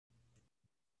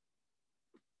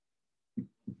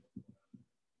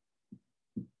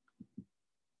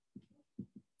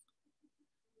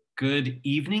Good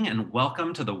evening and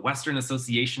welcome to the Western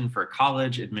Association for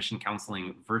College Admission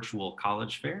Counseling Virtual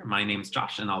College Fair. My name's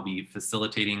Josh and I'll be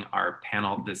facilitating our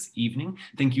panel this evening.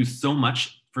 Thank you so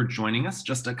much for joining us.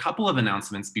 Just a couple of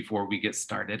announcements before we get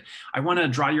started. I want to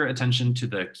draw your attention to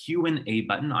the Q&A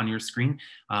button on your screen.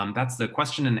 That's the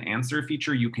question and answer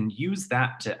feature. You can use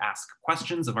that to ask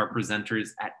questions of our presenters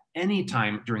at any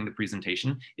time during the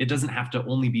presentation. It doesn't have to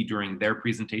only be during their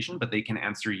presentation, but they can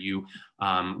answer you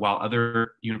while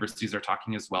other universities are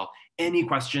talking as well. Any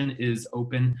question is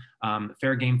open,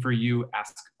 fair game for you.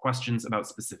 Ask questions about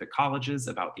specific colleges,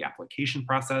 about the application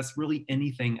process, really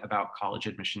anything about college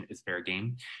admission is fair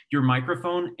game. Your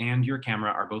microphone and your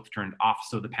camera are both turned off,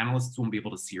 so the panelists won't be able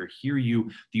to see or hear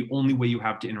you. The only way you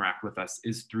have to interact with us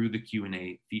is through the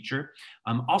Q&A feature.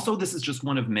 Also, this is just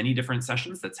one of many different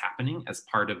sessions that's happening as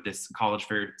part of this College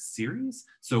Fair series.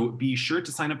 So be sure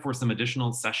to sign up for some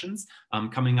additional sessions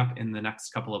coming up in the next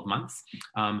couple of months.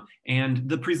 And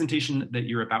the presentation that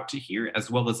you're about to hear, as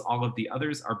well as all of the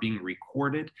others, are being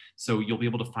recorded. So you'll be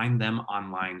able to find them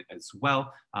online as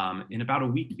well. In about a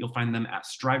week, you'll find them at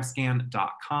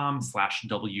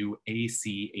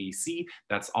strivescan.com/WACAC.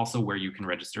 That's also where you can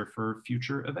register for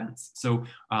future events. So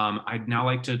I'd now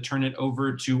like to turn it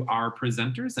over to our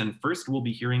presenters. And first we'll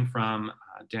be hearing from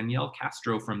Danielle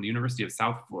Castro from the University of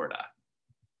South Florida.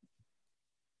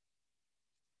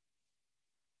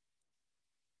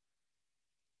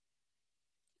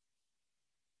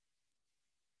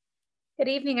 Good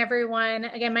evening, everyone.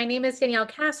 Again, my name is Danielle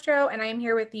Castro, and I am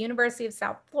here with the University of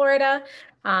South Florida.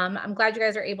 I'm glad you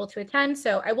guys are able to attend.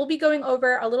 So I will be going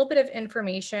over a little bit of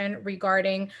information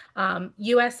regarding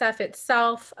USF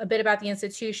itself, a bit about the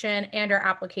institution and our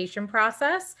application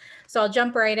process. So I'll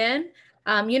jump right in.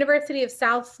 University of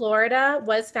South Florida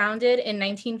was founded in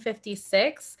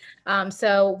 1956.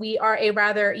 So we are a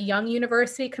rather young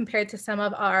university compared to some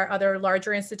of our other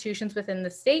larger institutions within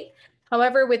the state.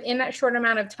 However, within that short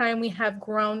amount of time, we have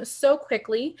grown so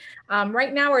quickly.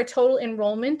 Right now, our total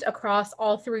enrollment across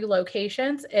all three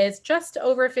locations is just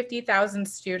over 50,000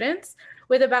 students,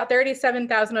 with about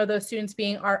 37,000 of those students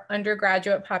being our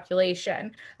undergraduate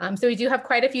population. So we do have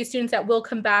quite a few students that will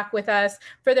come back with us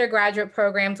for their graduate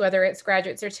programs, whether it's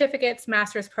graduate certificates,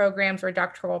 master's programs, or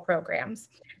doctoral programs.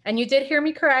 And you did hear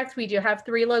me correct. We do have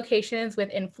three locations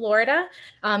within Florida.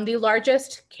 The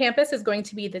largest campus is going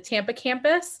to be the Tampa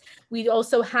campus. We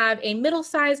also have a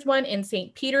middle-sized one in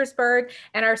St. Petersburg,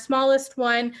 and our smallest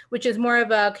one, which is more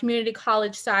of a community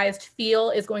college-sized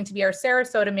feel, is going to be our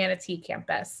Sarasota Manatee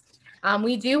campus.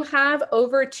 We do have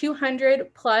over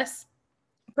 200 plus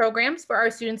programs for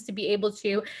our students to be able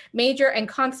to major and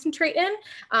concentrate in.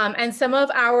 And some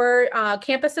of our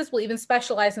campuses will even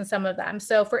specialize in some of them.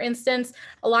 So for instance,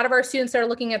 a lot of our students that are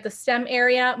looking at the STEM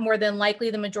area, more than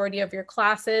likely the majority of your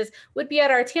classes would be at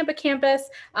our Tampa campus,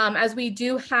 as we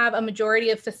do have a majority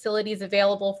of facilities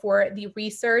available for the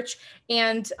research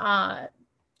and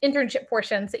internship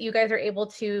portions that you guys are able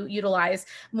to utilize.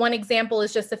 One example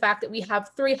is just the fact that we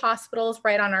have 3 hospitals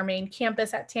right on our main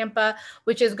campus at Tampa,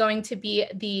 which is going to be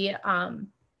the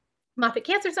Moffitt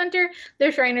Cancer Center,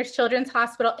 the Shriners Children's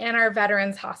Hospital, and our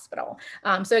Veterans Hospital.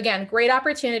 So again, great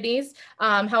opportunities.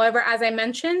 However, as I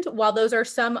mentioned, while those are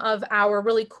some of our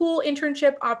really cool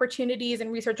internship opportunities and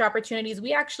research opportunities,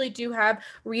 we actually do have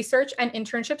research and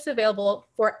internships available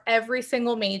for every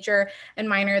single major and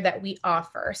minor that we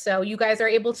offer. So you guys are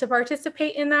able to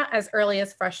participate in that as early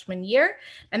as freshman year.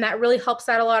 And that really helps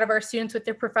out a lot of our students with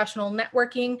their professional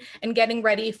networking and getting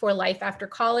ready for life after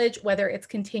college, whether it's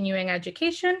continuing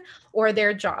education or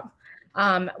their job.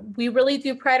 We really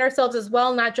do pride ourselves as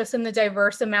well, not just in the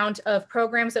diverse amount of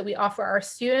programs that we offer our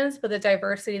students, but the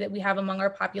diversity that we have among our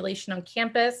population on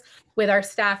campus with our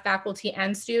staff, faculty,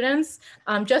 and students.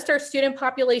 Just our student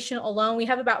population alone, we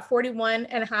have about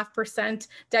 41.5%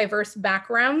 diverse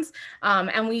backgrounds.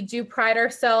 And we do pride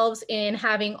ourselves in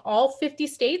having all 50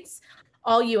 states,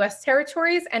 all US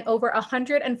territories, and over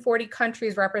 140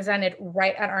 countries represented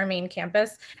right at our main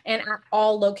campus and at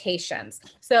all locations.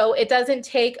 So it doesn't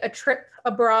take a trip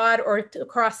abroad or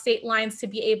across state lines to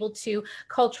be able to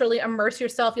culturally immerse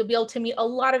yourself. You'll be able to meet a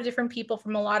lot of different people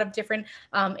from a lot of different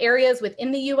areas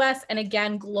within the US and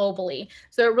again, globally.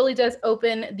 So it really does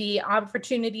open the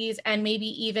opportunities and maybe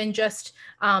even just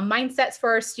mindsets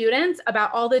for our students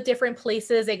about all the different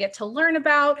places they get to learn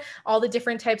about, all the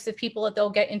different types of people that they'll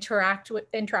get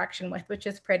interaction with, which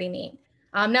is pretty neat.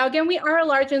 Now, again, we are a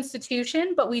large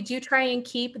institution, but we do try and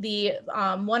keep the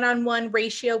one-on-one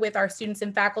ratio with our students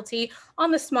and faculty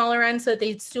on the smaller end so that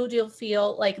they still do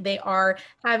feel like they are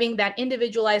having that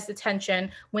individualized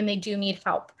attention when they do need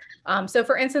help. So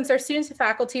for instance, our students to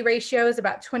faculty ratio is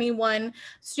about 21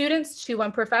 students to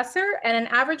one professor, and an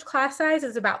average class size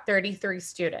is about 33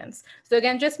 students. So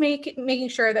again, just making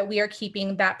sure that we are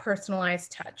keeping that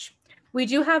personalized touch. We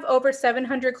do have over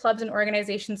 700 clubs and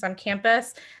organizations on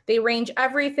campus. They range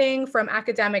everything from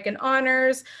academic and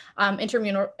honors,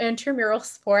 intramural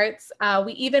sports.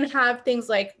 We even have things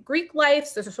like Greek life,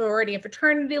 so sorority and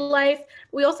fraternity life.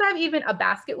 We also have even a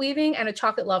basket weaving and a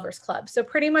chocolate lovers club. So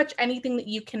pretty much anything that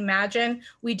you can imagine,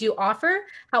 we do offer.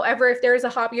 However, if there is a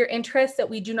hobby or interest that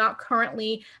we do not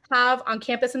currently have on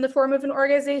campus in the form of an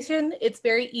organization, it's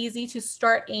very easy to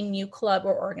start a new club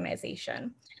or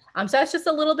organization. So that's just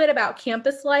a little bit about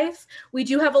campus life. We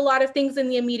do have a lot of things in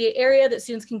the immediate area that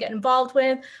students can get involved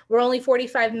with. We're only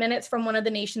 45 minutes from one of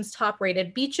the nation's top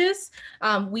rated beaches.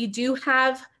 We do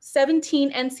have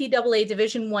 17 NCAA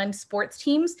Division I sports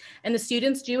teams, and the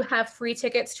students do have free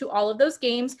tickets to all of those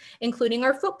games, including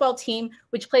our football team,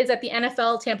 which plays at the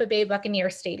NFL Tampa Bay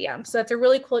Buccaneers Stadium. So that's a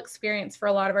really cool experience for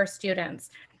a lot of our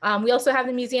students. We also have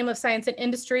the Museum of Science and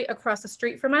Industry across the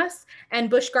street from us, and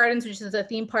Busch Gardens, which is a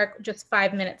theme park just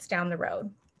 5 minutes down the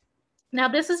road. Now,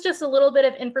 this is just a little bit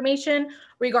of information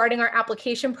regarding our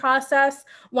application process.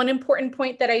 One important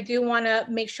point that I do want to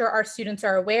make sure our students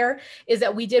are aware is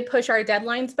that we did push our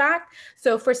deadlines back.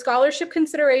 So for scholarship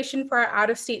consideration for our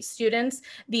out-of-state students,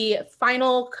 the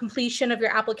final completion of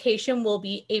your application will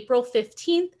be April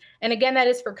 15th. And again, that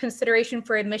is for consideration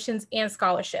for admissions and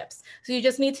scholarships. So you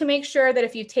just need to make sure that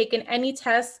if you've taken any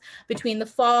tests between the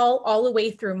fall all the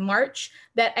way through March,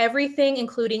 that everything,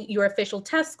 including your official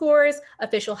test scores,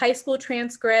 official high school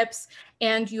transcripts,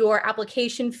 and your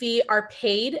application fee are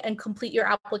paid and complete your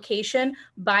application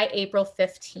by April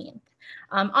 15th.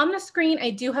 On the screen, I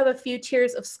do have a few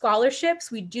tiers of scholarships.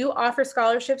 We do offer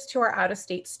scholarships to our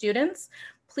out-of-state students.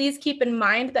 Please keep in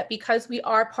mind that because we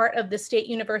are part of the state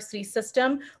university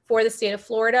system for the state of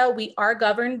Florida, we are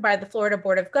governed by the Florida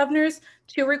Board of Governors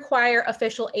to require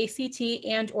official ACT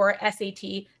and or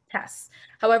SAT tests.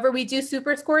 However, we do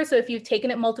super score, so if you've taken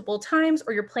it multiple times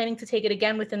or you're planning to take it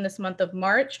again within this month of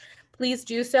March, please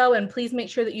do so, and please make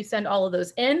sure that you send all of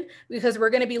those in, because we're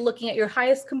going to be looking at your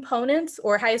highest components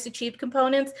or highest achieved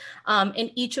components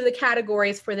in each of the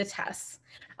categories for the tests.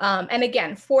 And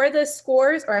again, for the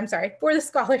scores, or I'm sorry, for the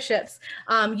scholarships,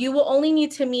 you will only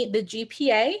need to meet the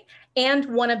GPA and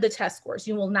one of the test scores.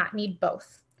 You will not need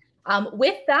both.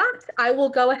 With that, I will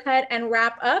go ahead and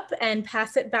wrap up and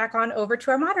pass it back on over to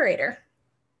our moderator.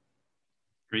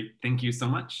 Great, thank you so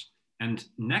much. And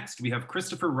next we have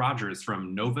Christopher Rogers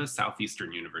from Nova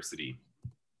Southeastern University.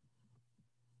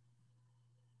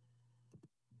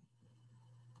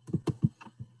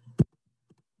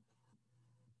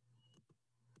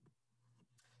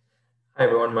 Hi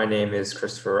everyone, my name is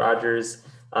Christopher Rogers.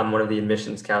 I'm one of the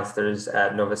admissions counselors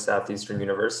at Nova Southeastern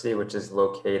University, which is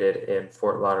located in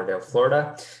Fort Lauderdale,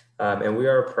 Florida. And we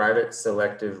are a private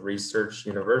selective research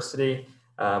university.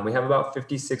 We have about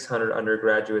 5,600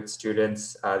 undergraduate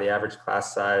students. The average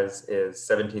class size is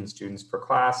 17 students per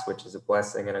class, which is a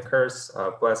blessing and a curse.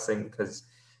 Blessing because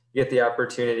you get the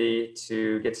opportunity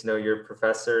to get to know your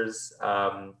professors.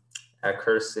 A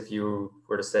curse, if you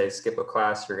were to say skip a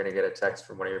class, you're going to get a text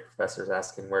from one of your professors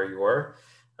asking where you were.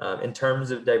 In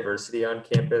terms of diversity on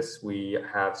campus, we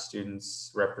have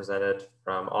students represented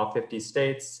from all 50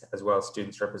 states, as well as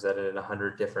students represented in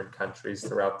 100 different countries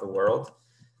throughout the world.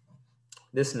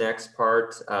 This next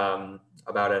part about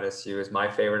NSU is my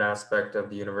favorite aspect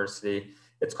of the university.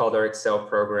 It's called our Excel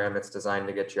program. It's designed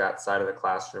to get you outside of the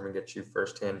classroom and get you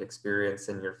firsthand experience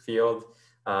in your field.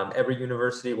 Every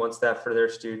university wants that for their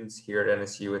students. Here at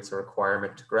NSU, it's a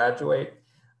requirement to graduate.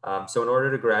 So in order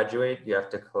to graduate, you have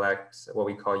to collect what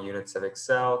we call units of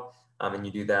Excel, and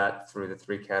you do that through the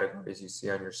 3 categories you see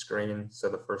on your screen. So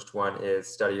the first one is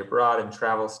study abroad and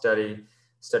travel study.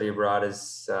 Study abroad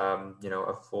is,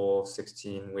 a full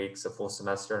 16 weeks, a full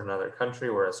semester in another country,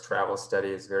 whereas travel study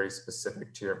is very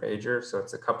specific to your major. So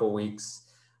it's a couple weeks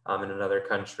in another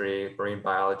country. Marine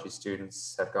biology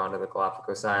students have gone to the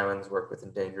Galapagos Islands, work with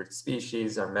endangered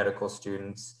species. Our medical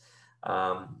students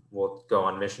will go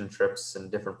on mission trips in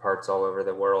different parts all over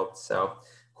the world. So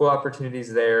cool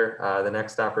opportunities there. The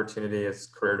next opportunity is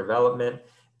career development.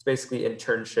 It's basically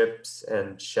internships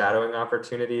and shadowing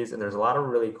opportunities. And there's a lot of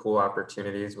really cool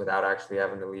opportunities without actually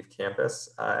having to leave campus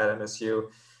at MSU.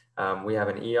 We have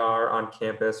an ER on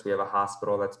campus. We have a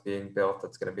hospital that's being built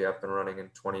that's going to be up and running in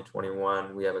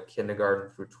 2021. We have a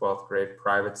kindergarten through 12th grade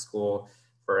private school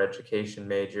for education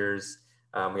majors.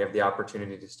 We have the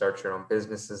opportunity to start your own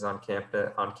businesses on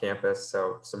campus.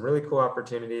 So some really cool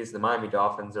opportunities. The Miami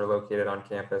Dolphins are located on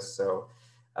campus. So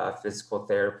physical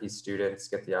therapy students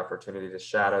get the opportunity to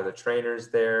shadow the trainers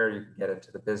there. You can get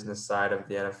into the business side of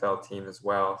the NFL team as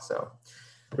well. So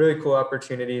really cool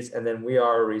opportunities. And then we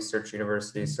are a research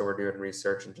university, so we're doing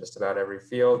research in just about every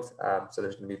field. So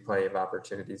there's going to be plenty of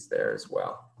opportunities there as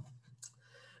well.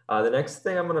 The next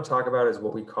thing I'm going to talk about is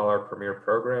what we call our premier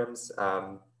programs.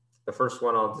 The first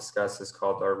one I'll discuss is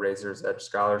called our Razor's Edge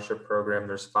Scholarship Program.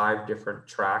 There's 5 different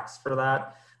tracks for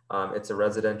that. It's a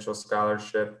residential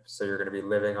scholarship, so you're going to be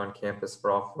living on campus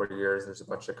for all 4 years. There's a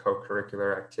bunch of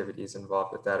co-curricular activities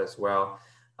involved with that as well.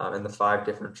 And the 5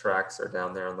 different tracks are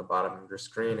down there on the bottom of your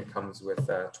screen. It comes with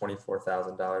a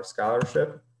 $24,000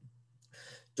 scholarship.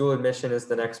 Dual admission is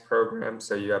the next program,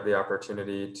 so you have the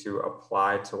opportunity to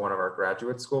apply to one of our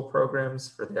graduate school programs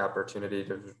for the opportunity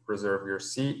to reserve your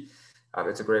seat.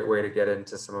 It's a great way to get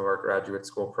into some of our graduate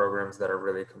school programs that are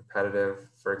really competitive.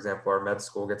 For example, our med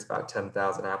school gets about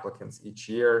 10,000 applicants each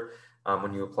year.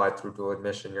 When you apply through dual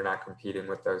admission, you're not competing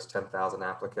with those 10,000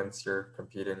 applicants, you're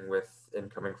competing with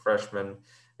incoming freshmen.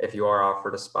 If you are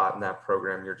offered a spot in that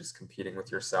program, you're just competing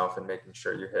with yourself and making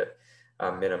sure you hit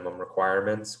minimum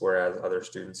requirements, whereas other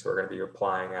students who are going to be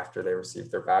applying after they receive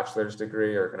their bachelor's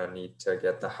degree are going to need to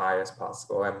get the highest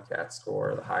possible MCAT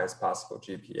score, the highest possible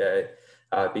GPA,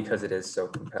 because it is so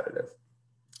competitive.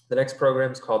 The next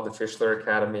program is called the Fischler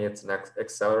Academy. It's an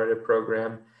accelerated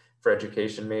program for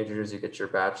education majors. You get your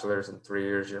bachelor's in 3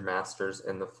 years, your master's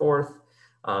in the 4th,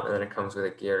 and then it comes with a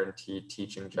guaranteed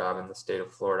teaching job in the state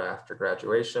of Florida after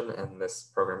graduation, and this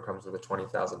program comes with a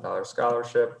 $20,000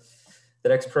 scholarship. The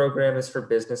next program is for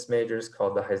business majors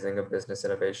called the Huizinga Business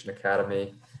Innovation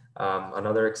Academy.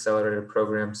 Another accelerated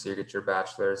program, so you get your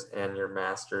bachelor's and your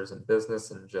master's in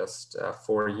business in just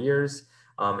 4 years.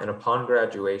 And upon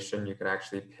graduation, you can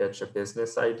actually pitch a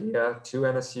business idea to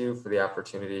NSU for the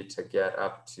opportunity to get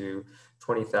up to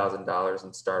 $20,000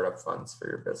 in startup funds for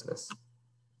your business.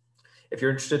 If you're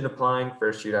interested in applying,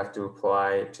 first you'd have to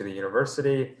apply to the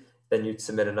university. Then you'd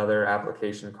submit another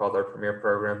application called our Premier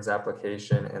Programs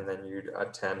application, and then you'd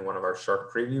attend one of our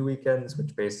Shark Preview weekends,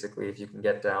 which basically, if you can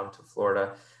get down to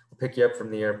Florida, we'll pick you up from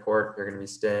the airport. You're going to be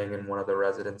staying in one of the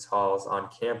residence halls on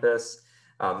campus.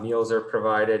 Meals are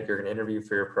provided. You're going to interview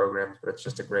for your programs, but it's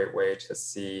just a great way to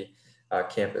see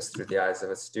campus through the eyes of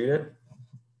a student.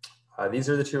 These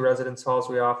are the 2 residence halls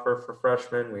we offer for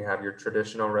freshmen. We have your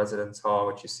traditional residence hall,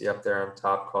 which you see up there on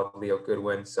top, called Leo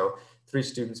Goodwin. So 3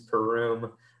 students per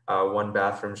room. 1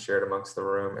 bathroom shared amongst the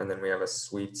room, and then we have a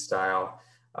suite style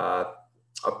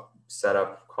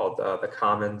setup called the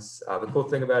Commons. The cool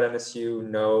thing about NSU,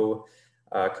 no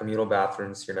communal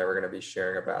bathrooms. You're never going to be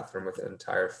sharing a bathroom with an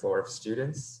entire floor of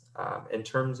students. In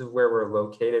terms of where we're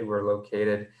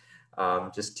located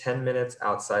just 10 minutes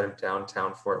outside of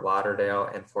downtown Fort Lauderdale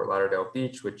and Fort Lauderdale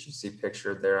Beach, which you see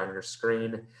pictured there on your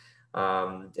screen.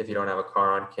 If you don't have a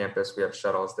car on campus, we have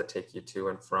shuttles that take you to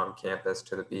and from campus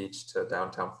to the beach to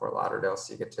downtown Fort Lauderdale,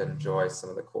 so you get to enjoy some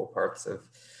of the cool parts of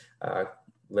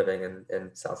living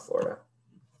in South Florida.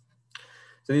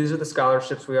 So these are the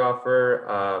scholarships we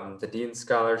offer. The Dean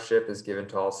Scholarship is given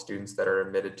to all students that are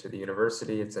admitted to the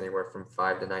university. It's anywhere from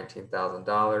 $5,000 to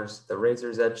 $19,000. The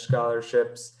Razor's Edge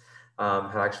Scholarships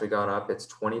have actually gone up. It's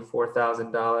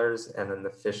 $24,000. And then the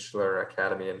Fischler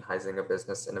Academy and Huizinga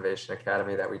Business Innovation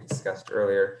Academy that we discussed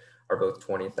earlier are both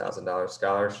 $20,000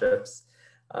 scholarships.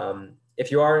 If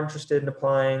you are interested in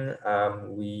applying,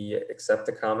 we accept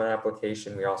the common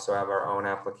application. We also have our own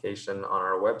application on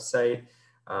our website.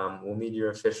 We'll need your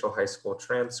official high school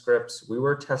transcripts. We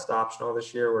were test optional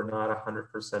this year. We're not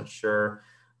 100% sure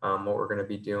what we're going to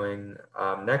be doing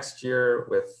next year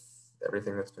with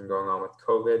everything that's been going on with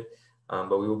COVID.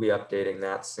 But we will be updating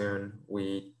that soon.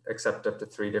 We accept up to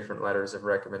 3 different letters of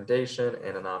recommendation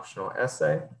and an optional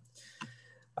essay.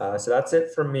 So that's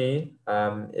it from me.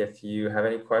 If you have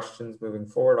any questions moving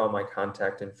forward, all my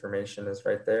contact information is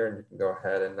right there, and you can go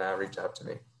ahead and reach out to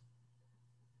me.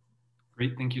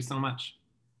 Great, thank you so much.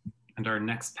 And our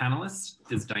next panelist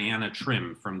is Diana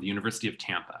Trim from the University of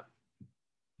Tampa.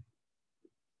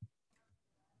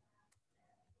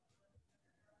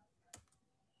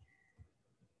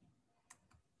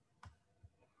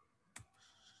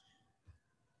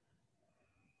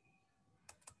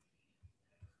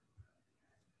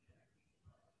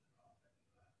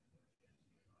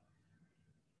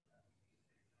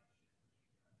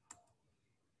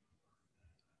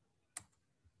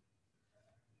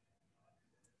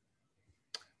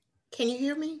 Can you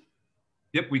hear me?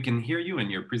 Yep, we can hear you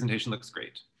and your presentation looks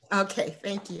great. Okay,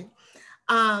 thank you.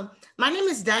 My name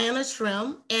is Diana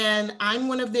Shrim, and I'm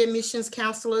one of the admissions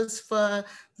counselors for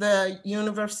the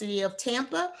University of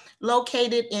Tampa,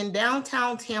 located in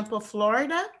downtown Tampa,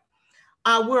 Florida.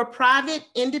 We're a private,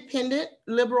 independent,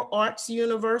 liberal arts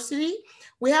university.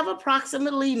 We have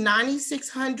approximately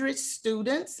 9,600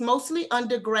 students, mostly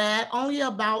undergrad, only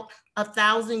about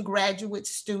 1,000 graduate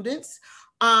students.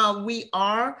 We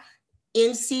are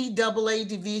NCAA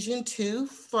Division II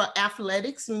for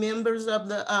athletics, members of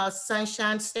the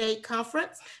Sunshine State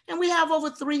Conference, and we have over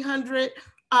 300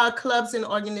 clubs and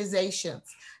organizations.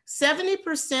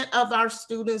 70% of our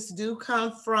students do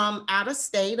come from out of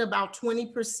state, about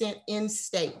 20% in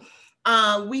state.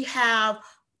 We have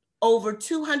over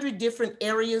 200 different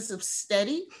areas of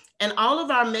study, and all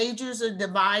of our majors are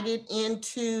divided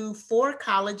into 4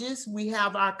 colleges. We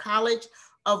have our College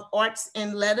of Arts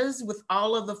and Letters with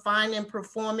all of the fine and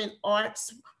performing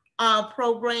arts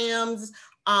programs,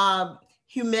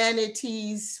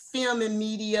 humanities, film and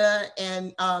media,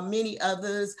 and many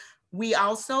others. We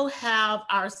also have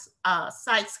our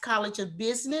Sykes College of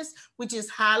Business, which is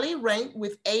highly ranked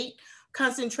with 8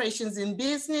 concentrations in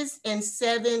business and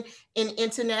 7 in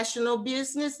international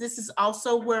business. This is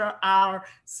also where our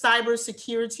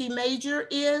cybersecurity major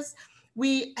is.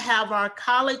 We have our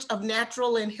College of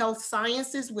Natural and Health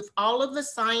Sciences with all of the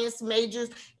science majors,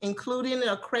 including an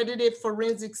accredited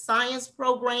forensic science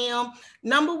program,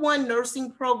 #1 nursing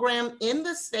program in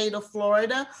the state of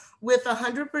Florida with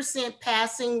 100%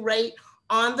 passing rate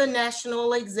on the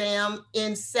national exam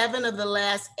in 7 of the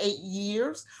last 8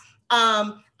 years.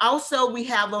 Also, we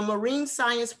have a marine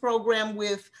science program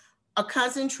with a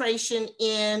concentration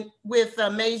with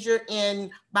a major in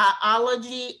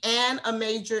biology and a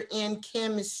major in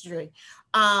chemistry.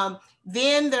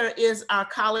 Then there is our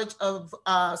College of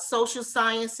Social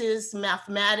Sciences,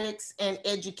 Mathematics, and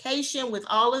Education with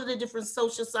all of the different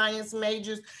social science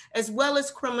majors, as well as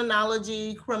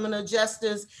criminology, criminal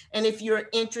justice. And if you're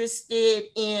interested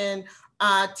in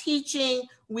teaching,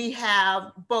 we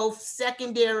have both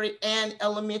secondary and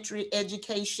elementary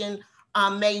education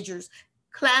majors.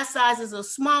 Class sizes are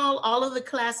small. All of the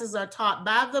classes are taught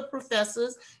by the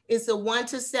professors. It's a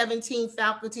 1:17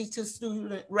 faculty to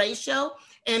student ratio,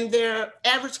 and their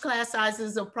average class size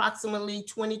is approximately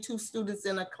 22 students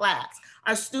in a class.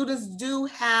 Our students do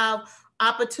have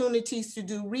opportunities to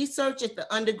do research at the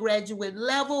undergraduate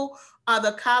level.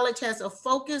 The college has a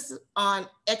focus on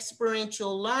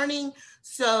experiential learning,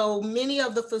 so many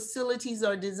of the facilities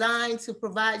are designed to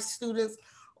provide students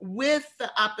with the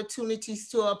opportunities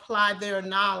to apply their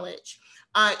knowledge.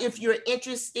 If you're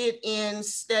interested in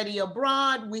study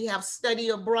abroad, we have study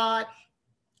abroad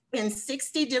in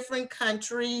 60 different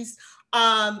countries,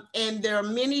 and there are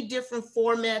many different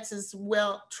formats as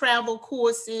well, travel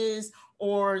courses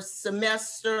or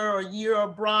semester or year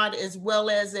abroad, as well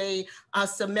as a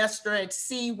semester at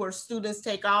sea where students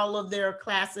take all of their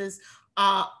classes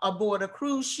aboard a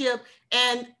cruise ship.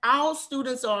 And all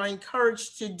students are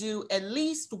encouraged to do at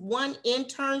least 1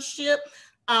 internship.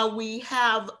 We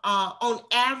have on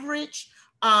average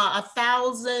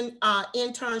 1,000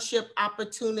 internship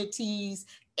opportunities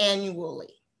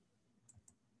annually.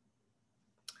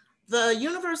 The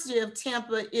University of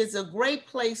Tampa is a great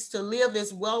place to live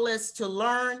as well as to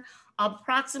learn.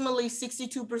 Approximately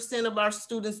 62% of our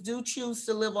students do choose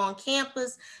to live on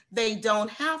campus. They don't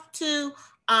have to,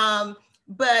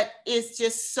 but it's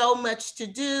just so much to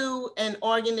do, and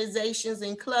organizations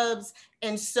and clubs.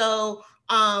 And so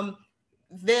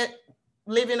that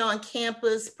living on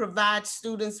campus provides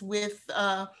students with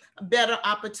better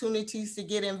opportunities to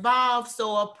get involved.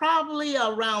 So probably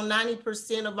around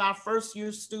 90% of our first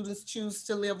year students choose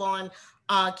to live on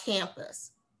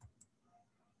campus.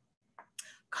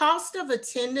 Cost of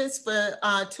attendance for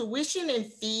tuition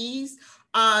and fees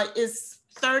is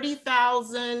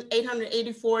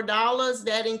 $30,884.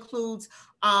 That includes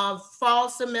fall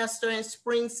semester and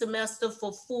spring semester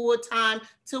for full-time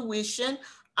tuition.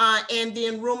 And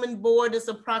then room and board is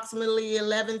approximately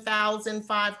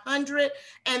 $11,500.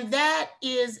 And that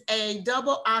is a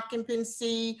double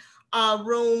occupancy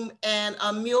room and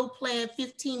a meal plan,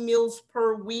 15 meals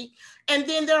per week. And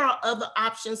then there are other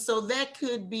options. So that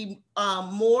could be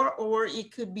more or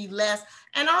it could be less.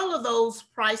 And all of those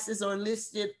prices are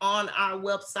listed on our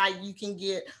website. You can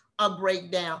get a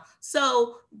breakdown.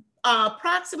 So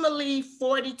approximately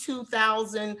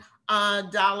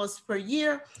 $42,000 per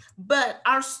year, but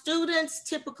our students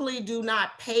typically do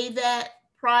not pay that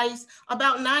price.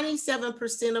 About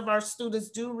 97% of our students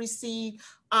do receive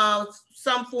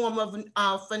some form of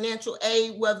financial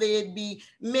aid, whether it be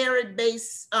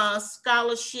merit-based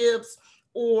scholarships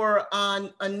or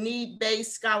a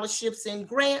need-based scholarships and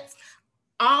grants.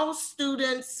 all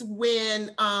students,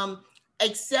 when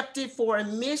accepted for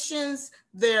admissions,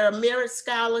 their merit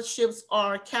scholarships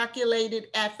are calculated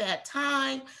at that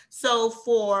time. So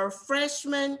for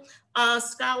freshmen,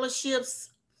 scholarships,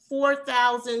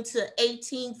 $4,000 to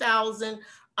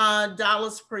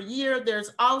 $18,000 per year.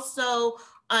 There's also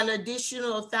an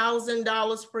additional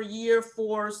 $1,000 per year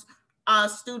for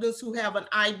students who have an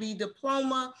IB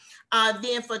diploma.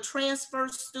 Then for transfer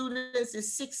students,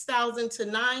 it's $6,000 to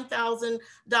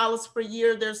 $9,000 per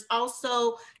year. There's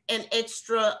also an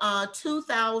extra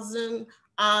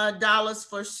 $2,000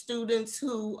 for students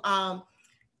who are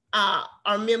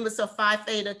members of Phi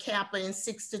Theta Kappa, and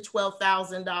 $6,000 to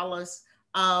 $12,000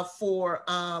 for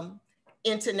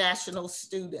international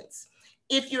students.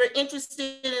 If you're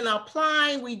interested in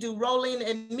applying, we do rolling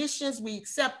admissions. We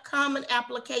accept common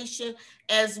application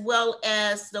as well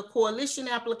as the coalition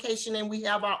application, and we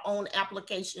have our own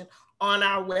application on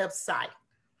our website.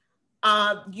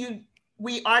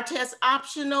 We are test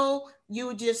optional.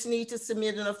 You just need to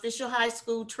submit an official high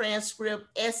school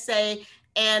transcript, essay,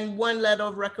 and one letter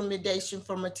of recommendation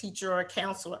from a teacher or a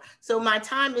counselor. So my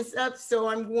time is up, so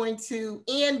I'm going to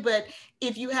end, but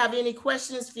if you have any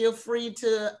questions, feel free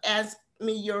to ask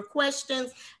me your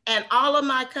questions, and all of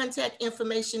my contact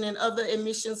information and other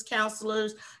admissions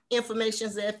counselors information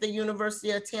at the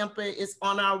University of Tampa is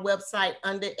on our website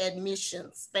under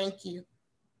admissions. Thank you.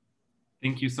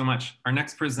 Thank you so much. Our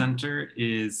next presenter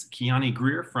is Kiani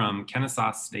Greer from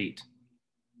Kennesaw State.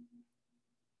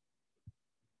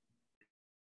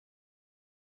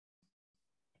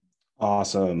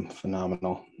 Awesome,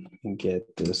 phenomenal.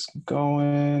 Get this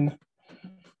going.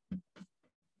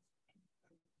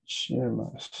 Share my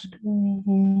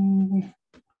screen.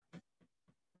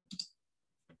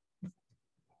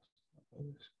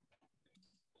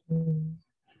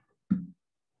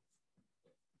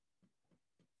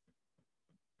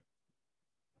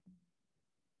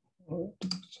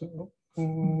 So,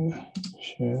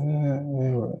 share.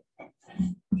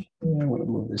 I'm going to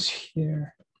move this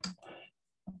here.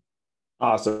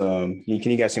 Awesome.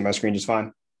 Can you guys see my screen just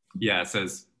fine? Yeah, it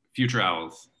says Future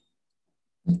Owls.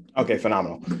 Okay,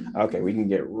 phenomenal. Okay, we can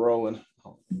get rolling.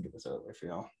 Oh, let me get this out of the way for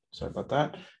y'all. Sorry about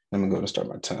that. I'm gonna go to start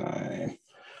my time.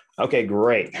 Okay,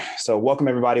 great. So welcome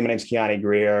everybody. My name is Kiani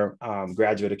Greer,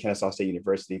 graduate of Kennesaw State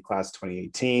University, class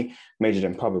 2018, majored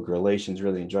in public relations,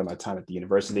 really enjoyed my time at the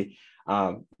university.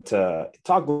 To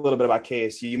talk a little bit about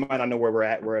KSU, you might not know where we're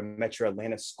at. We're a Metro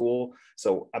Atlanta school.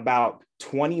 So about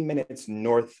 20 minutes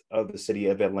north of the city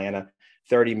of Atlanta,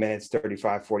 30 minutes,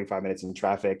 35, 45 minutes in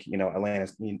traffic. You know, Atlanta,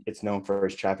 it's known for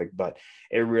its traffic, but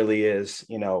it really is,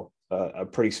 you know, a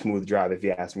pretty smooth drive. If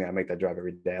you ask me, I make that drive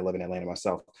every day. I live in Atlanta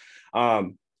myself.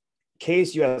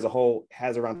 KSU as a whole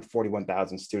has around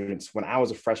 41,000 students. When I was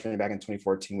a freshman back in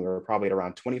 2014, we were probably at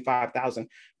around 25,000.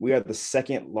 We are the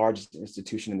second largest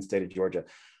institution in the state of Georgia.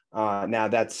 Now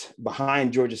that's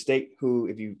behind Georgia State, who,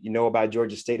 if you know about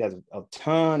Georgia State, has a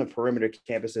ton of perimeter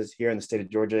campuses here in the state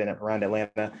of Georgia and around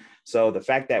Atlanta. So the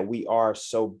fact that we are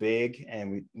so big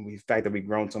and the fact that we've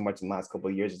grown so much in the last couple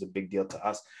of years is a big deal to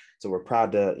us. So we're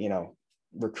proud to, you know,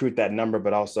 recruit that number,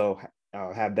 but also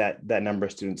have that number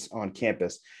of students on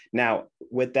campus. Now,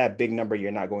 with that big number, you're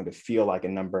not going to feel like a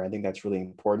number. I think that's really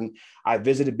important. I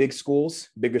visited big schools,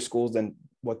 bigger schools than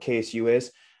what KSU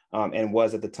is and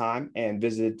was at the time, and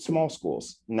visited small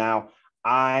schools. Now,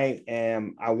 I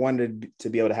wanted to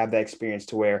be able to have that experience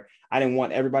to where I didn't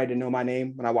want everybody to know my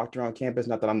name when I walked around campus.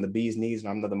 Not that I'm the bee's knees and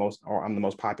I'm the most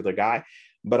popular guy,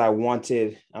 but I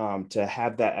wanted to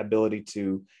have that ability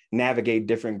to navigate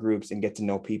different groups and get to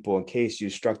know people. In KSU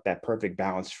struck that perfect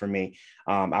balance for me.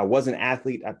 I was an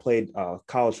athlete. I played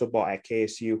college football at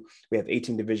KSU. We have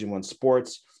 18 Division I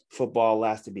sports. Football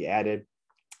last to be added.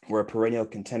 We're a perennial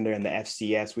contender in the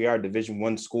FCS. We are a Division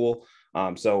I school.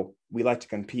 So we like to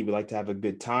compete. We like to have a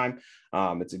good time.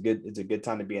 It's a good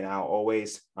time to be an owl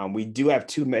always. We do have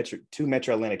two Metro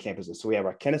Atlanta campuses. So we have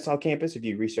our Kennesaw campus, if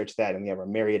you research that, and we have our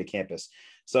Marietta campus.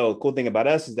 So the cool thing about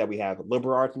us is that we have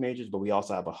liberal arts majors, but we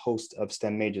also have a host of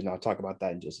STEM majors. And I'll talk about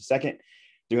that in just a second.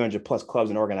 300 plus clubs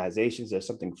and organizations. There's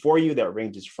something for you that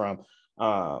ranges from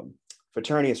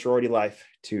fraternity and sorority life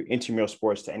to intramural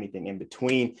sports to anything in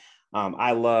between.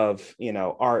 I love, you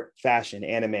know, art, fashion,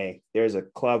 anime. There's a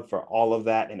club for all of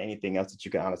that and anything else that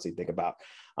you can honestly think about.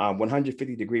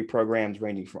 150-degree programs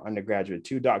ranging from undergraduate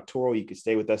to doctoral. You can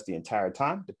stay with us the entire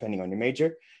time, depending on your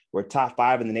major. We're top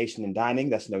 5 in the nation in dining.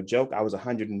 That's no joke. I was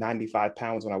 195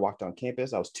 pounds when I walked on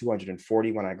campus. I was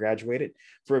 240 when I graduated,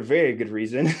 for a very good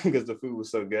reason, because the food was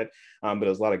so good, but it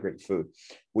was a lot of great food.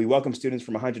 We welcome students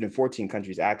from 114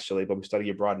 countries, actually, but we study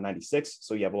abroad in 96.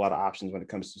 So you have a lot of options when it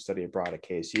comes to study abroad at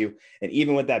KSU. And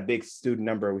even with that big student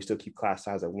number, we still keep class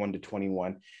size at 1 to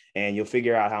 21. And you'll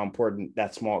figure out how important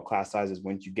that small class size is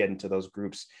once you get into those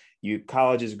groups.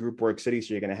 College is group work city,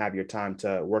 so you're going to have your time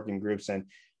to work in groups and,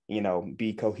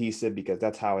 be cohesive, because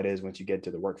that's how it is once you get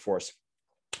to the workforce.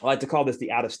 I like to call this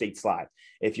the out-of-state slide.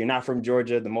 If you're not from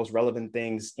Georgia, the most relevant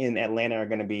things in Atlanta are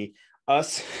going to be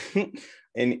us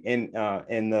in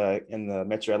the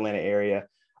Metro Atlanta area.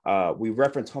 We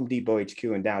reference Home Depot HQ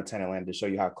in downtown Atlanta to show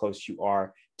you how close you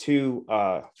are to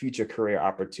future career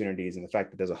opportunities, and the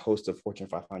fact that there's a host of Fortune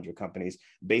 500 companies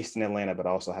based in Atlanta, but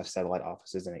also have satellite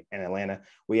offices in Atlanta.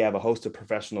 We have a host of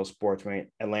professional sports,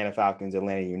 Atlanta Falcons,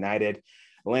 Atlanta United.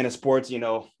 Atlanta sports,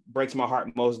 breaks my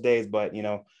heart most days, but,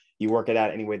 you work it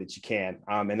out any way that you can.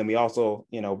 And then we also,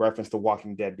 reference The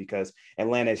Walking Dead, because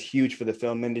Atlanta is huge for the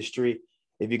film industry.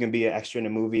 If you can be an extra in a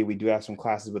movie, we do have some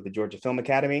classes with the Georgia Film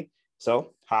Academy.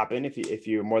 So hop in if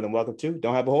you're more than welcome to.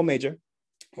 Don't have a whole major,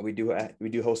 but we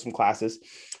do host some classes.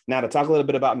 Now, to talk a little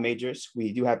bit about majors,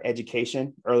 we do have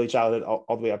education, early childhood,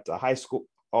 all the way up to high school,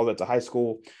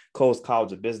 closed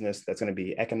college of business. That's going to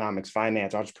be economics,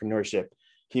 finance, entrepreneurship,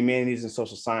 humanities, and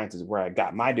social sciences, where I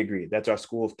got my degree. That's our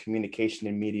School of Communication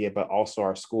and Media, but also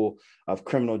our School of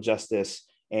Criminal Justice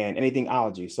and anything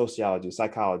ology, sociology,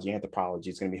 psychology, anthropology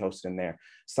is going to be hosted in there.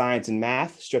 Science and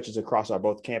math stretches across our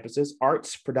both campuses.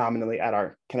 Arts predominantly at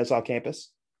our Kennesaw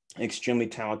campus. Extremely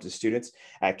talented students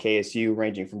at KSU,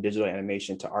 ranging from digital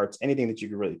animation to arts, anything that you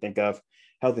could really think of.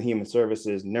 Health and human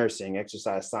services, nursing,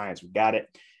 exercise science, we got it.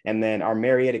 And then our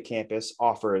Marietta campus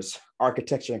offers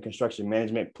architecture and construction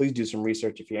management. Please do some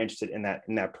research if you're interested in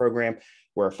that program.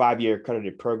 We're a 5-year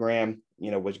accredited program,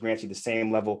 which grants you the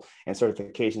same level and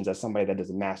certifications as somebody that does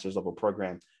a master's level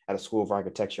program at a school of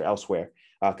architecture elsewhere.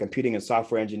 Computing and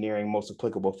software engineering, most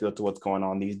applicable field to what's going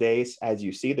on these days. As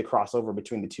you see, the crossover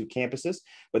between the two campuses,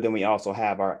 but then we also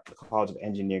have our College of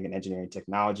Engineering and Engineering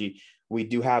Technology. We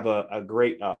do have a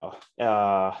great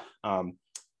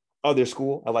other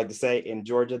school, I like to say, in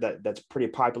Georgia that's pretty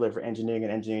popular for engineering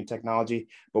and engineering technology,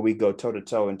 but we go toe to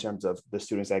toe in terms of the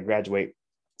students that graduate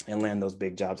and land those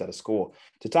big jobs out of school.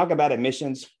 To talk about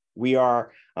admissions, we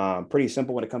are pretty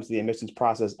simple when it comes to the admissions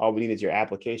process. All we need is your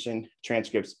application,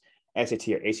 transcripts, SAT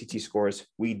or ACT scores.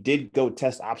 We did go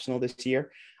test optional this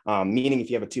year, meaning if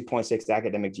you have a 2.6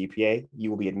 academic GPA, you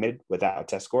will be admitted without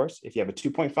test scores. If you have a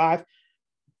 2.5,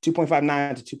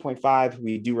 2.59 to 2.5,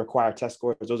 we do require test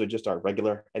scores. Those are just our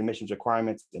regular admissions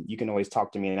requirements. And you can always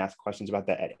talk to me and ask questions about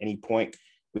that at any point.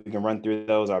 We can run through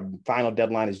those. Our final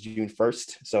deadline is June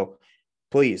 1st. So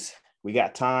please, we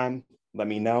got time. Let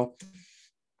me know.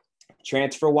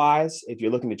 Transfer wise, if you're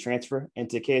looking to transfer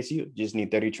into KSU, you just need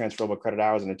 30 transferable credit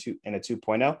hours and a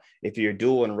 2.0. If you're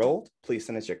dual enrolled, please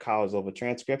send us your college level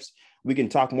transcripts. We can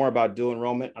talk more about dual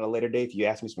enrollment on a later date if you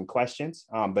ask me some questions,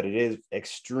 but it is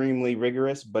extremely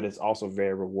rigorous, but it's also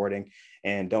very rewarding.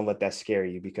 And don't let that scare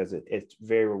you, because it's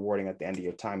very rewarding at the end of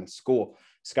your time in school.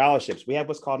 Scholarships, we have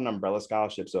what's called an umbrella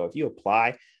scholarship. So if you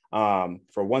apply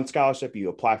for one scholarship, you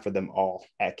apply for them all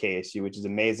at KSU, which is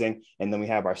amazing. And then we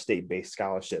have our state-based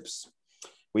scholarships.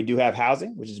 We do have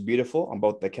housing, which is beautiful on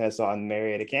both the Kennesaw and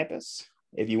Marietta campus.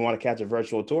 If you want to catch a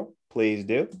virtual tour, please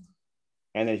do.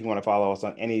 And then if you want to follow us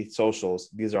on any socials,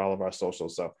 these are all of our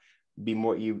socials. So you're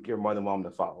more than welcome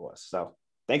to follow us. So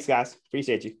thanks, guys.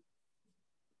 Appreciate you.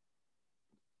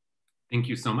 Thank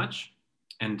you so much.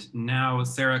 And now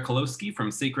Sarah Kolowski from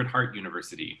Sacred Heart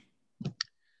University.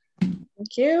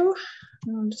 Thank you.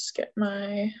 I'll just get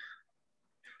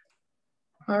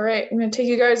all right, I'm going to take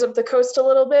you guys up the coast a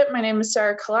little bit. My name is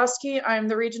Sarah Kolowski. I'm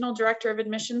the Regional Director of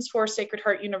Admissions for Sacred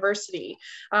Heart University.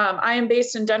 I am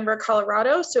based in Denver,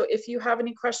 Colorado. So if you have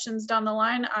any questions down the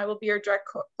line, I will be your direct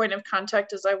point of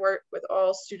contact as I work with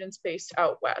all students based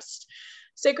out west.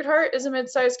 Sacred Heart is a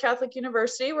mid-sized Catholic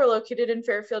university. We're located in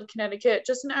Fairfield, Connecticut,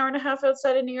 just an hour and a half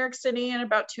outside of New York City and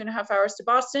about 2.5 hours to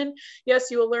Boston.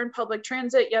 Yes, you will learn public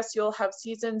transit. Yes, you'll have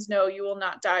seasons. No, you will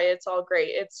not die. It's all great.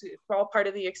 It's all part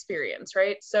of the experience,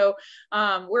 right? So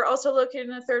we're also located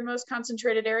in the third most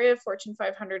concentrated area of Fortune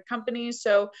 500 companies.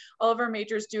 So all of our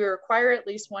majors do require at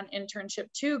least one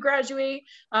internship to graduate.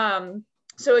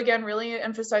 So again, really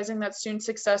emphasizing that student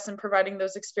success and providing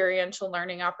those experiential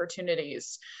learning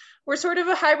opportunities. We're sort of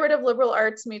a hybrid of liberal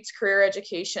arts meets career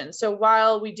education. So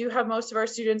while we do have most of our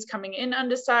students coming in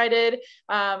undecided,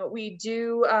 we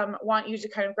do want you to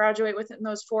kind of graduate within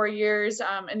those 4 years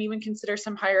and even consider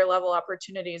some higher level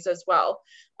opportunities as well.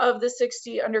 Of the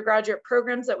 60 undergraduate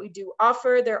programs that we do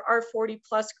offer, there are 40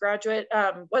 plus graduate,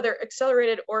 whether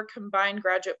accelerated or combined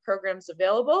graduate programs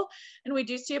available. And we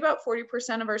do see about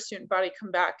 40% of our student body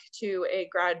come back to a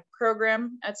grad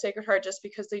program at Sacred Heart just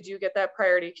because they do get that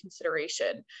priority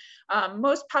consideration.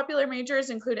 Most popular majors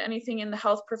include anything in the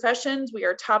health professions. We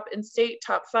are top in state,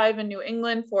 top 5 in New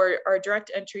England for our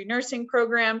direct entry nursing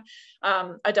program,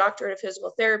 a doctorate of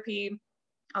physical therapy,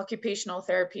 occupational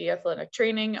therapy, athletic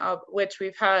training, of which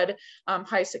we've had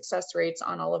high success rates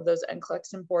on all of those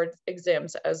NCLEX and board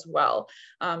exams as well.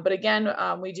 But again,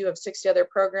 we do have 60 other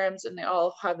programs and they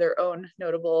all have their own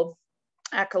notable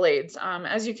accolades.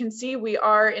 As you can see, we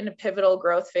are in a pivotal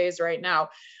growth phase right now.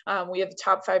 We have the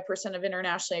top 5% of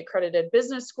internationally accredited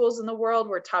business schools in the world.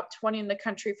 We're top 20 in the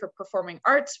country for performing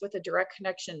arts with a direct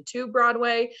connection to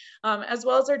Broadway, as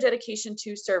well as our dedication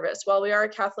to service. While we are a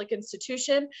Catholic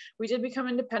institution, we did become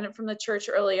independent from the church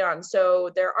early on.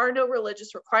 So there are no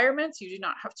religious requirements. You do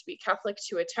not have to be Catholic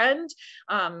to attend.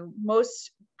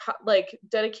 Most like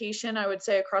dedication, I would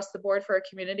say, across the board for our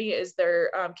community is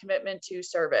their commitment to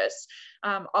service.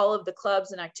 All of the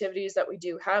clubs and activities that we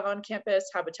do have on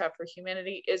campus, Habitat for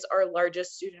Humanity is our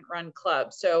largest student-run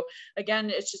club. So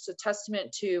again, it's just a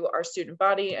testament to our student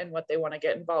body and what they want to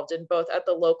get involved in, both at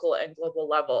the local and global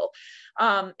level.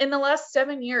 In the last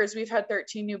 7 years, we've had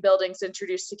 13 new buildings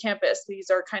introduced to campus.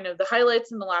 These are kind of the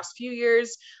highlights in the last few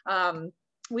years.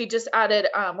 We just added,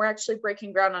 we're actually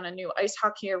breaking ground on a new ice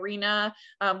hockey arena,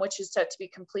 which is set to be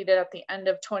completed at the end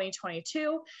of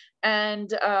 2022.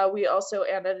 And we also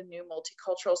added a new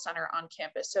multicultural center on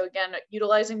campus. So again,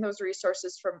 utilizing those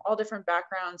resources from all different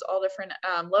backgrounds, all different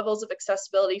levels of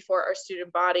accessibility for our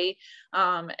student body,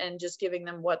 and just giving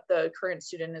them what the current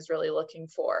student is really looking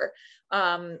for.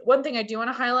 One thing I do want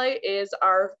to highlight is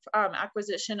our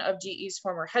acquisition of GE's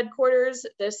former headquarters.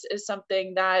 This is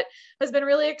something that has been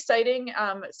really exciting.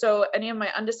 So any of my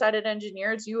undecided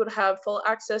engineers, you would have full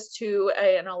access to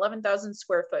an 11,000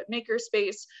 square foot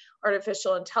makerspace,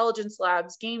 artificial intelligence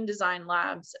labs, game design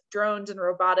labs, drones and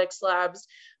robotics labs.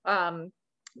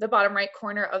 The bottom right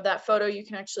corner of that photo, you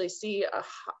can actually see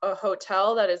a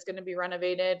hotel that is going to be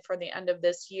renovated for the end of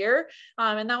this year.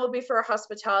 And that will be for our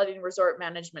hospitality and resort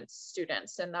management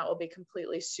students, and that will be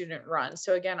completely student run.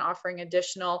 So again, offering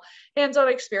additional hands-on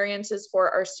experiences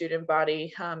for our student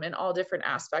body in all different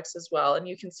aspects as well. And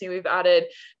you can see we've added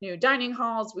new dining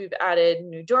halls, we've added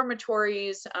new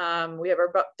dormitories, we have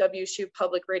our WSHU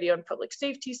Public Radio and Public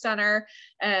Safety Center,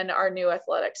 and our new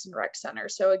Athletics and Rec Center.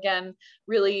 So again,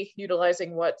 really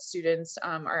utilizing what students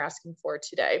are asking for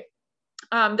today.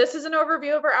 This is an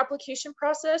overview of our application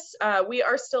process. We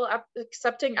are still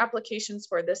accepting applications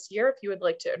for this year if you would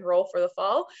like to enroll for the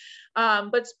fall,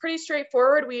 but it's pretty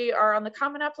straightforward. We are on the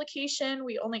common application.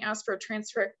 We only ask for a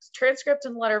transcript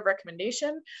and letter of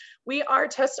recommendation. We are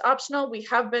test optional. We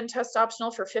have been test optional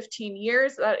for 15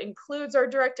 years. That includes our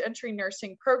direct entry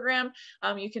nursing program.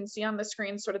 You can see on the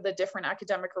screen sort of the different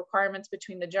academic requirements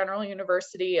between the general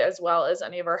university as well as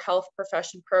any of our health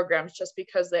profession programs, just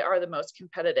because they are the most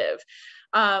competitive.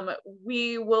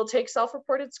 We will take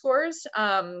self-reported scores,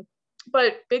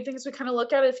 but big things we kind of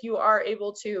look at if you are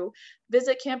able to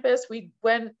visit campus. We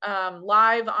went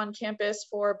live on campus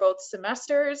for both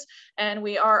semesters, and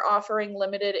we are offering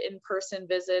limited in-person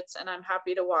visits, and I'm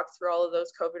happy to walk through all of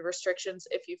those COVID restrictions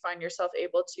if you find yourself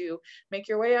able to make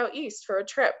your way out east for a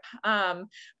trip.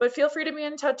 But feel free to be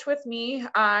in touch with me.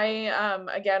 I,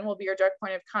 again, will be your direct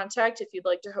point of contact if you'd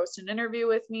like to host an interview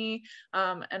with me,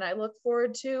 and I look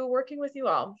forward to working with you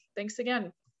all. Thanks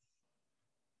again.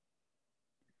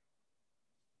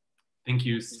 Thank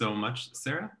you so much,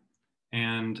 Sarah.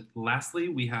 And lastly,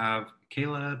 we have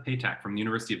Kayla Paytak from the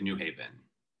University of New Haven.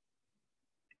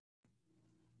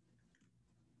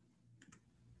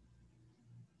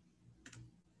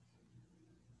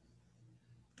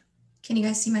 Can you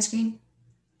guys see my screen?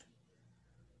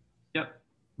 Yep,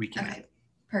 we can. Okay,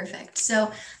 perfect.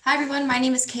 So hi everyone, my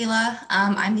name is Kayla.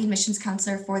 I'm the admissions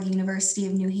counselor for the University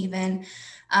of New Haven.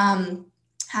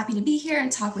 Happy to be here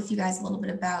and talk with you guys a little bit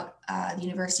about the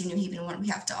University of New Haven and what we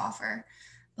have to offer.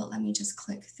 But let me just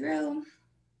click through.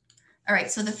 All right,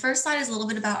 so the first slide is a little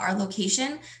bit about our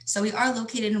location. So we are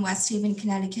located in West Haven,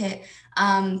 Connecticut.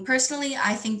 Personally,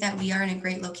 I think that we are in a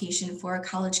great location for a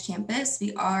college campus.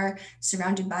 We are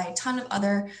surrounded by a ton of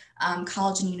other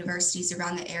college and universities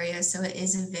around the area, so it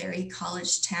is a very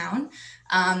college town.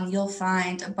 You'll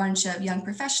find a bunch of young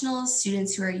professionals,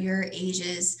 students who are your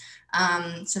ages,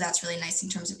 So that's really nice in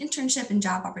terms of internship and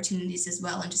job opportunities as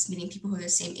well, and just meeting people who are the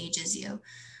same age as you.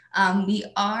 We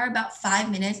are about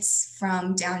 5 minutes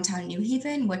from downtown New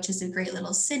Haven, which is a great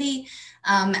little city.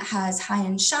 It has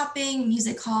high-end shopping,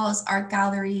 music halls, art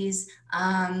galleries,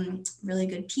 really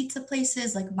good pizza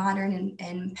places like Modern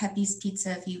and Pepe's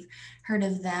Pizza, if you've heard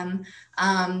of them.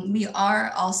 We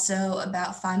are also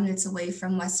about 5 minutes away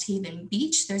from West Haven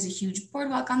Beach. There's a huge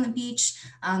boardwalk on the beach.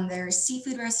 There's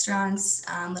seafood restaurants,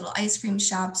 little ice cream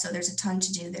shops, so there's a ton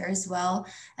to do there as well.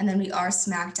 And then we are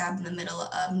smack dab in the middle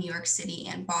of New York City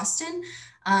and Boston.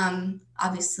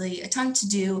 Obviously a ton to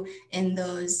do in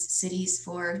those cities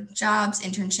for jobs,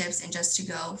 internships, and just to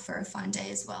go for a fun day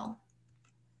as well.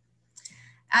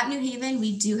 At New Haven,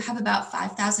 we do have about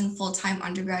 5,000 full-time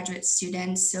undergraduate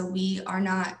students, so we are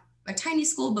not a tiny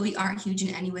school, but we aren't huge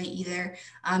in any way either.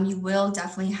 You will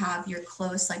definitely have your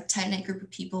close, like tight-knit group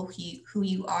of people who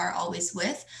you are always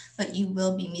with, but you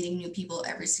will be meeting new people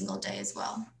every single day as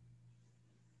well.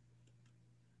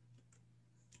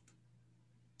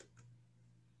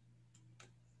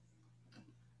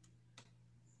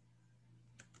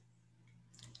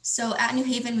 So at New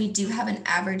Haven, we do have an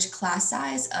average class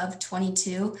size of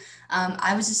 22.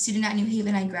 I was a student at New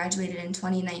Haven. I graduated in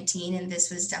 2019, and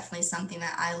this was definitely something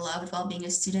that I loved while being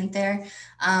a student there.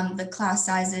 The class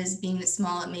sizes being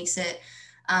small, it makes it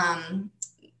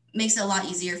a lot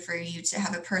easier for you to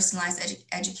have a personalized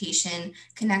education,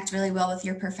 connect really well with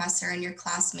your professor and your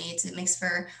classmates. It makes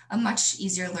for a much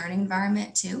easier learning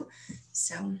environment too.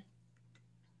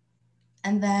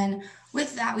 And then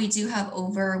with that, we do have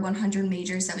over 100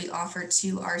 majors that we offer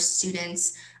to our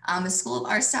students. A school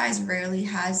of our size rarely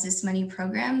has this many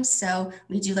programs, so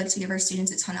we do like to give our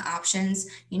students a ton of options.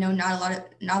 You know, not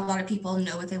a lot of people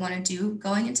know what they want to do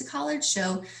going into college,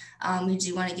 so we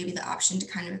do want to give you the option to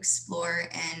kind of explore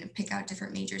and pick out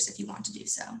different majors if you want to do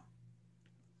so.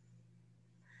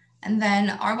 And then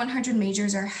our 100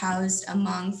 majors are housed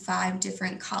among 5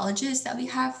 different colleges that we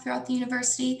have throughout the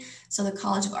university. So the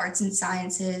College of Arts and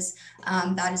Sciences,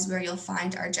 that is where you'll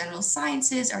find our general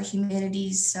sciences, our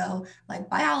humanities, so like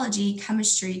biology,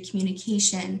 chemistry,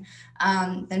 communication.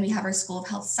 Then we have our School of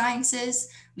Health Sciences.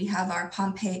 We have our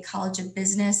Pompey College of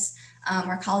Business.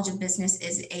 Our College of Business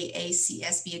is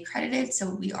AACSB accredited,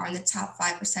 so we are in the top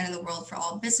 5% of the world for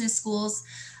all business schools.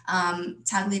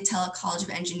 Tagliatella College of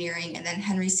Engineering, and then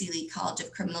Henry C. Lee College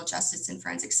of Criminal Justice and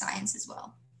Forensic Science as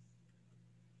well.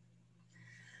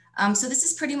 So this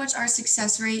is pretty much our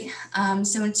success rate.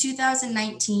 So in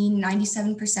 2019,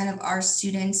 97% of our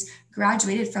students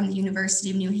graduated from the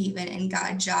University of New Haven and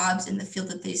got jobs in the field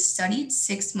that they studied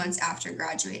 6 months after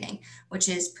graduating, which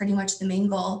is pretty much the main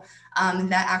goal. And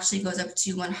that actually goes up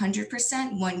to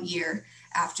 100% 1 year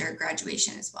after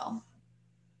graduation as well.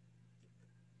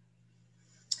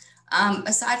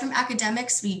 Aside from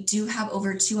academics, we do have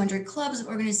over 200 clubs and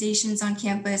organizations on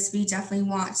campus. We definitely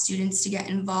want students to get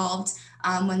involved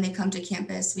when they come to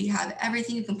campus. We have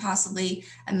everything you can possibly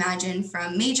imagine,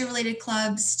 from major related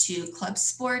clubs to club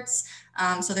sports.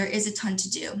 So there is a ton to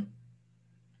do.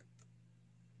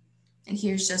 And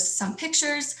here's just some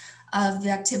pictures of the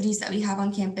activities that we have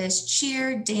on campus: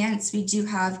 cheer, dance. We do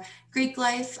have Greek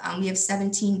life. We have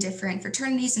 17 different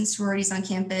fraternities and sororities on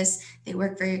campus. They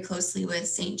work very closely with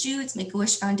St. Jude's,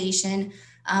 Make-A-Wish Foundation.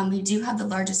 We do have the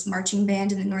largest marching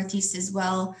band in the Northeast as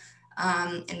well.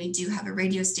 And we do have a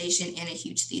radio station and a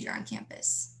huge theater on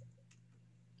campus.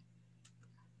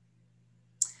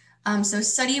 So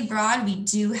study abroad, we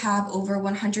do have over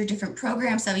 100 different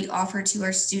programs that we offer to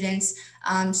our students.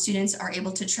 Students are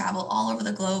able to travel all over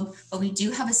the globe, but we do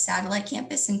have a satellite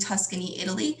campus in Tuscany,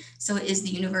 Italy. So it is the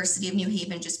University of New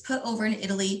Haven, just put over in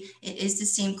Italy. It is the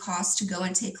same cost to go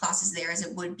and take classes there as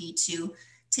it would be to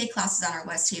take classes on our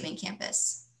West Haven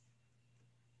campus.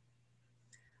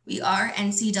 We are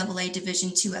NCAA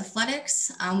Division II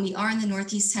athletics. We are in the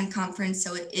Northeast 10 Conference,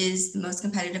 so it is the most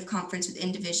competitive conference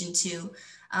within Division II.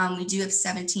 We do have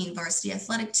 17 varsity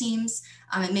athletic teams.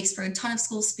 It makes for a ton of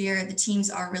school spirit. The teams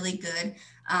are really good.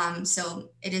 So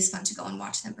it is fun to go and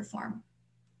watch them perform.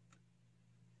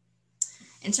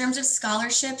 In terms of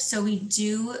scholarships, so we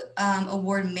do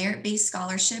award merit-based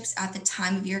scholarships at the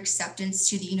time of your acceptance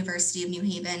to the University of New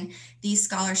Haven. These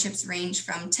scholarships range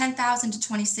from $10,000 to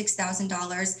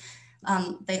 $26,000.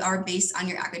 They are based on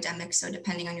your academics, so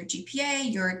depending on your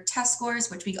GPA, your test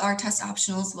scores, which we are test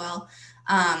optional as well,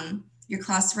 your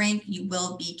class rank, you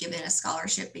will be given a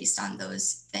scholarship based on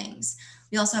those things.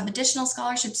 We also have additional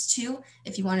scholarships too.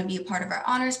 If you want to be a part of our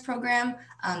honors program,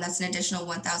 that's an additional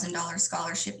 $1,000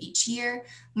 scholarship each year.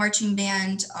 Marching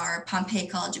band, our Pompey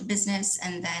College of Business,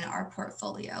 and then our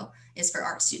portfolio is for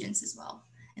art students as well.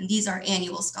 And these are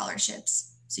annual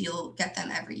scholarships. So you'll get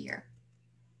them every year.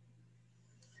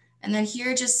 And then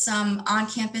here are just some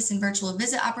on-campus and virtual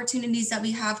visit opportunities that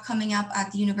we have coming up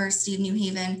at the University of New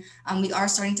Haven. We are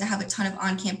starting to have a ton of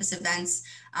on-campus events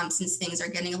since things are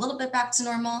getting a little bit back to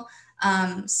normal.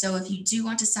 So if you do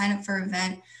want to sign up for an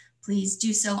event, please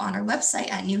do so on our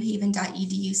website at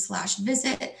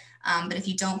newhaven.edu/visit. But if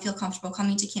you don't feel comfortable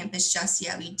coming to campus just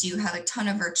yet, we do have a ton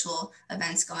of virtual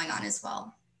events going on as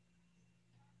well.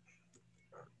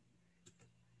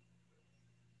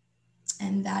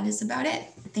 And that is about it.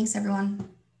 Thanks, everyone.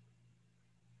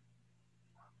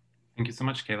 Thank you so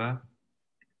much, Kayla.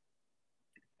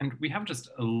 And we have just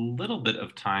a little bit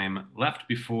of time left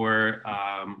before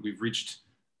we've reached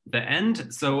the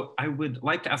end. So I would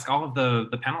like to ask all of the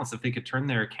panelists if they could turn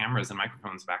their cameras and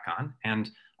microphones back on. And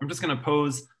I'm just going to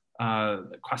pose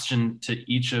a question to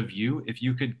each of you. If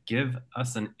you could give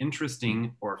us an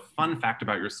interesting or fun fact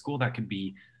about your school, that could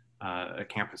be a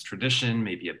campus tradition,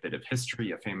 maybe a bit of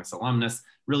history, a famous alumnus,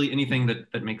 really anything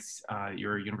that makes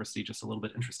your university just a little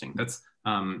bit interesting. Let's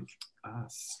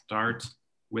start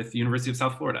with the University of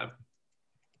South Florida.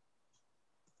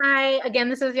 Hi, again,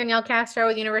 this is Danielle Castro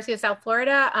with the University of South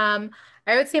Florida.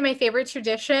 I would say my favorite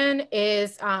tradition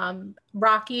is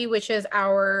Rocky, which is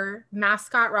our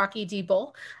mascot, Rocky D.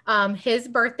 Bull. His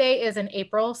birthday is in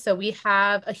April, so we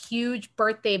have a huge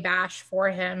birthday bash for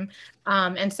him.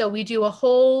 And so we do a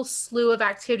whole slew of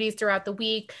activities throughout the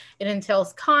week. It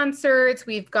entails concerts.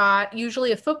 We've got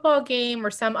usually a football game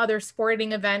or some other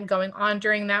sporting event going on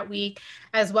during that week,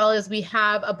 as well as we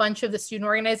have a bunch of the student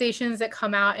organizations that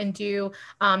come out and do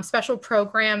special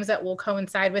programs that will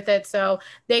coincide with it. So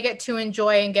they get to enjoy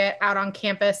and get out on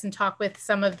campus and talk with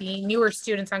some of the newer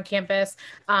students on campus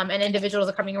and individuals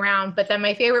are coming around. But then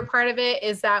my favorite part of it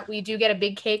is that we do get a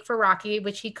big cake for Rocky,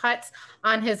 which he cuts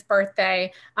on his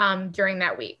birthday during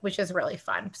that week, which is really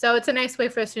fun. So it's a nice way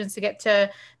for students to get to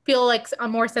feel like a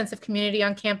more sense of community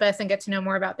on campus and get to know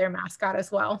more about their mascot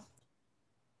as well.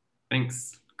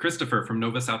 Thanks. Christopher from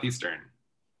Nova Southeastern.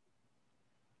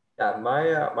 Yeah,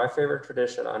 my favorite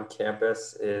tradition on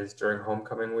campus is during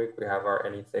homecoming week, we have our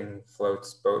Anything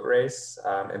Floats boat race.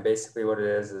 And basically what it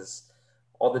is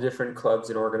all the different clubs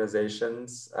and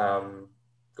organizations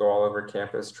go all over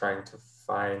campus trying to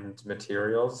find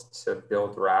materials to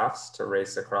build rafts to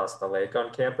race across the lake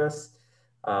on campus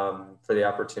for the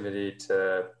opportunity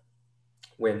to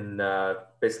win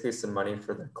basically some money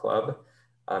for the club.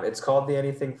 It's called the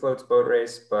Anything Floats boat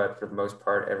race, but for the most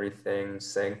part, everything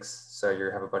sinks. So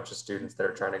you have a bunch of students that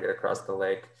are trying to get across the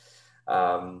lake.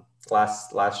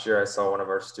 Last year, I saw one of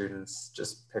our students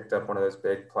just picked up one of those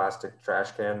big plastic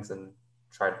trash cans and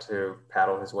tried to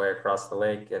paddle his way across the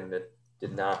lake, and it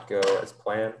did not go as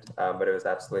planned, but it was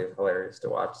absolutely hilarious to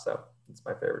watch. So it's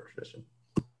my favorite tradition.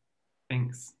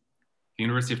 Thanks.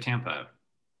 University of Tampa.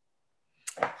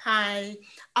 Hi.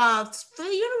 For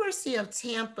the University of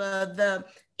Tampa,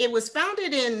 it was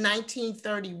founded in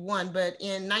 1931, but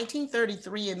in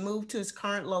 1933, it moved to its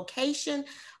current location.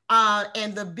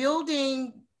 And the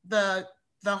building, the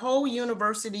whole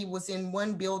university was in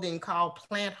one building called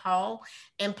Plant Hall.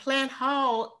 And Plant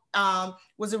Hall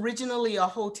was originally a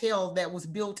hotel that was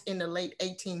built in the late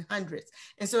 1800s.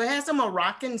 And so it has some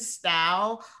Moroccan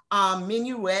style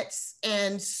minuets.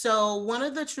 And so one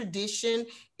of the tradition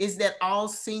is that all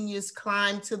seniors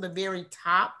climb to the very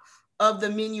top of the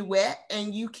minuet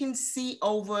and you can see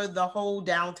over the whole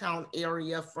downtown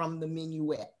area from the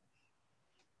minuet.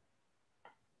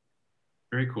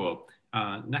 Very cool.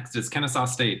 Next is Kennesaw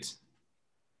State.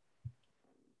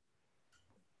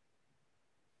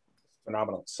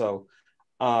 Phenomenal. So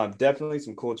definitely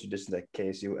some cool traditions at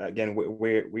KSU. Again,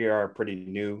 we are a pretty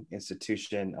new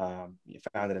institution,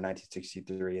 founded in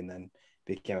 1963 and then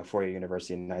became a four-year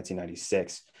university in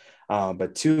 1996.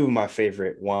 But two of my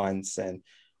favorite ones, and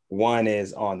one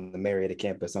is on the Marietta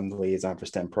campus. I'm the liaison for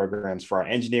STEM programs. For our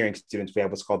engineering students, we have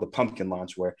what's called the Pumpkin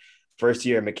Launch, where first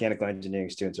year mechanical engineering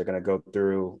students are going to go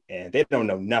through and they don't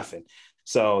know nothing.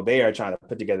 So they are trying to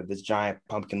put together this giant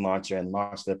pumpkin launcher and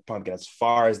launch their pumpkin as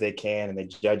far as they can. And they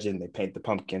judge it and they paint the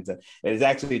pumpkins. And it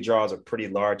actually draws a pretty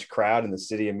large crowd in the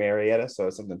city of Marietta. So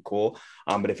it's something cool.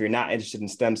 But if you're not interested in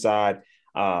STEM side,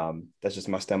 that's just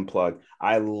my STEM plug.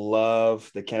 I love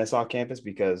the Kennesaw campus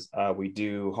because we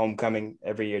do homecoming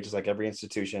every year, just like every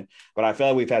institution. But I feel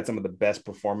like we've had some of the best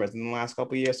performers in the last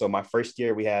couple of years. So my first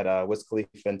year, we had Wiz Khalifa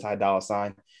and Ty Dolla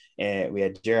 $ign. And we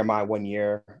had Jeremiah one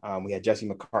year. We had Jesse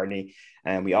McCartney,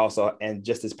 and we also, and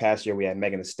just this past year, we had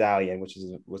Megan Thee Stallion, which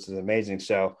is an amazing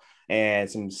show. And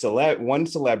one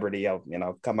celebrity, I'll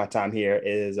cut my time here,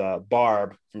 is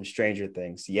Barb from Stranger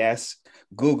Things. Yes,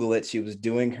 Google it. She was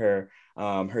doing her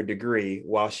degree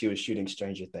while she was shooting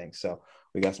Stranger Things. So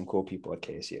we got some cool people at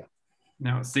KSU.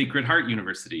 Now, Sacred Heart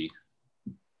University.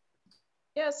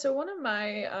 Yeah, so one of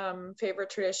my favorite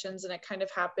traditions, and it kind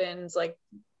of happens like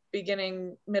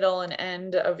beginning, middle, and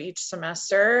end of each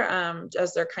semester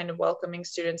as they're kind of welcoming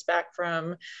students back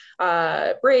from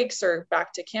breaks or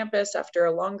back to campus after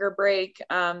a longer break.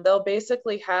 They'll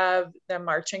basically have the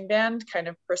marching band kind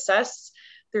of process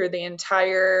through the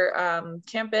entire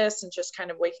campus and just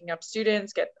kind of waking up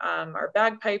students, get our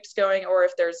bagpipes going, or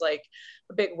if there's like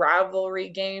a big rivalry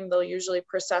game, they'll usually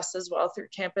process as well through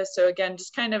campus. So again,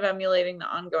 just kind of emulating the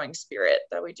ongoing spirit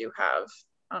that we do have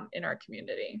in our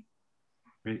community.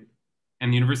 Great.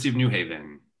 And the University of New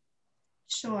Haven.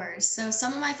 Sure. So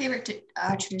some of my favorite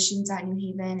traditions at New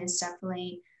Haven is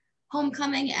definitely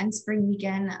homecoming and spring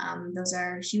weekend. Those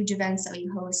are huge events that we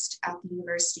host at the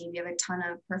university. We have a ton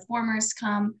of performers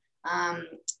come.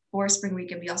 For spring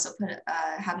weekend, we also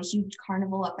have a huge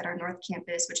carnival up at our North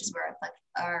Campus, which is where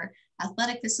our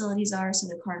athletic facilities are. So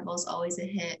the carnival is always a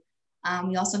hit.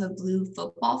 We also have a blue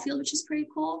football field, which is pretty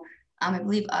cool. I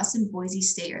believe us and Boise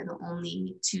State are the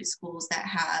only two schools that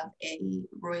have a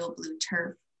royal blue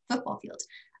turf football field.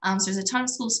 So there's a ton of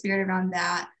school spirit around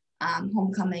that.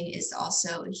 Homecoming is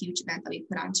also a huge event that we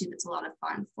put on too. That's a lot of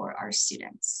fun for our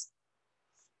students.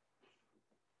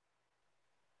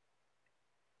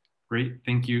 Great,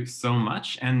 thank you so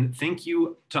much. And thank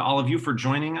you to all of you for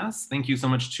joining us. Thank you so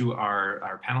much to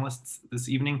our panelists this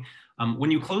evening.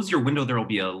 When you close your window, there will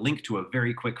be a link to a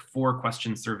very quick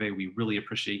 4-question survey. We really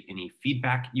appreciate any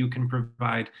feedback you can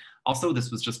provide. Also, this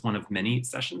was just one of many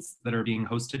sessions that are being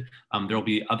hosted. There will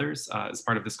be others as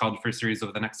part of this College Fair series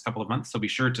over the next couple of months, so be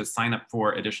sure to sign up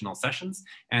for additional sessions.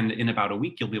 And in about a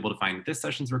week, you'll be able to find this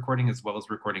session's recording as well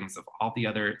as recordings of all the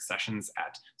other sessions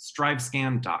at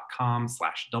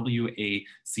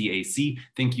strivescan.com/WACAC.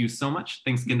 Thank you so much.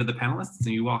 Thanks again to the panelists,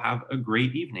 and you all have a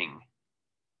great evening.